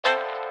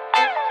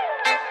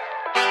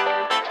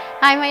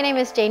Hi, my name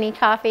is Janie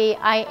Coffey.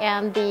 I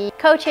am the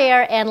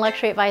co-chair and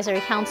luxury advisory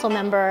council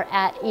member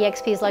at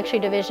eXp's luxury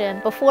division.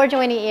 Before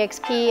joining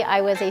eXp,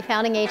 I was a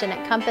founding agent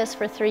at Compass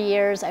for 3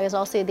 years. I was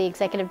also the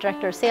executive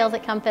director of sales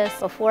at Compass.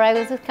 Before I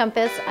was with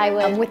Compass, I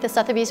was with the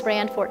Sotheby's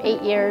brand for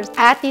 8 years.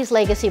 At these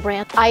legacy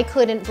brands, I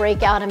couldn't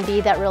break out and be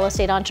that real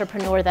estate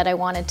entrepreneur that I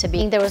wanted to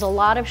be. There was a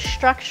lot of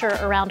structure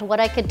around what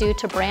I could do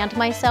to brand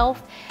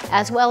myself,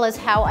 as well as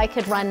how I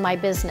could run my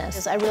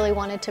business. I really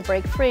wanted to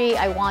break free.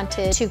 I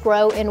wanted to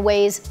grow in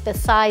ways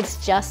besides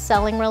just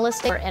selling real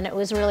estate, and it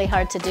was really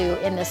hard to do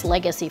in this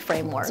legacy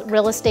framework.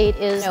 Real estate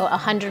is a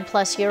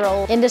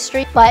 100-plus-year-old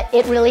industry, but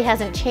it really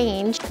hasn't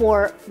changed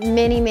for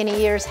many, many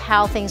years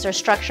how things are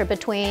structured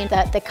between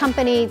the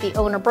company, the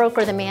owner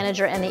broker, the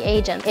manager, and the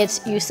agent.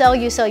 It's you sell,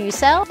 you sell, you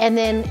sell, and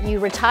then you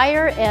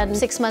retire, and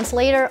 6 months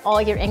later,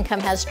 all your income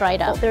has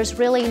dried up. There's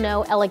really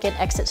no elegant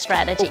exit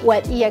strategy.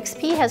 What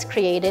eXp has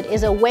created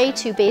is a way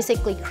to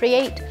basically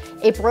create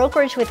a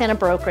brokerage within a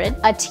brokerage,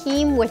 a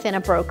team within a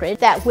brokerage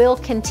that will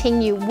continue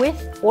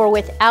with or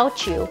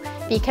without you,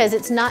 because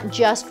it's not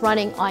just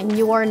running on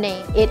your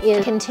name. It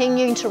is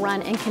continuing to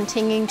run and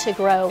continuing to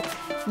grow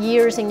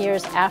years and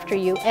years after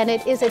you, and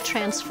it is a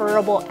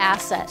transferable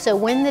asset. So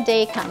when the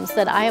day comes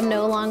that I am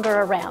no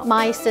longer around,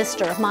 my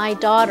sister, my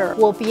daughter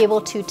will be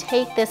able to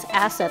take this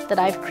asset that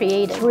I've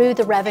created through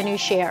the revenue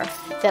share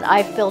that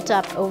I've built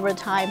up over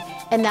time,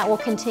 and that will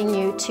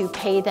continue to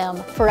pay them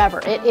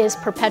forever. It is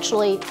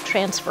perpetually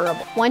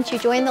transferable. Once you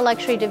join the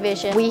luxury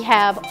division, we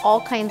have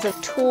all kinds of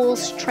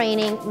tools,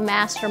 training,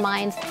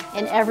 masterminds,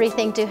 and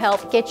everything to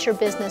help get your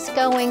business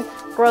going,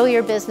 grow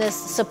your business,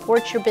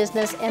 support your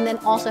business, and then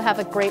also have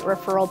a great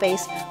referral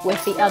base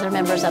with the other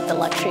members of the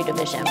luxury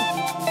division.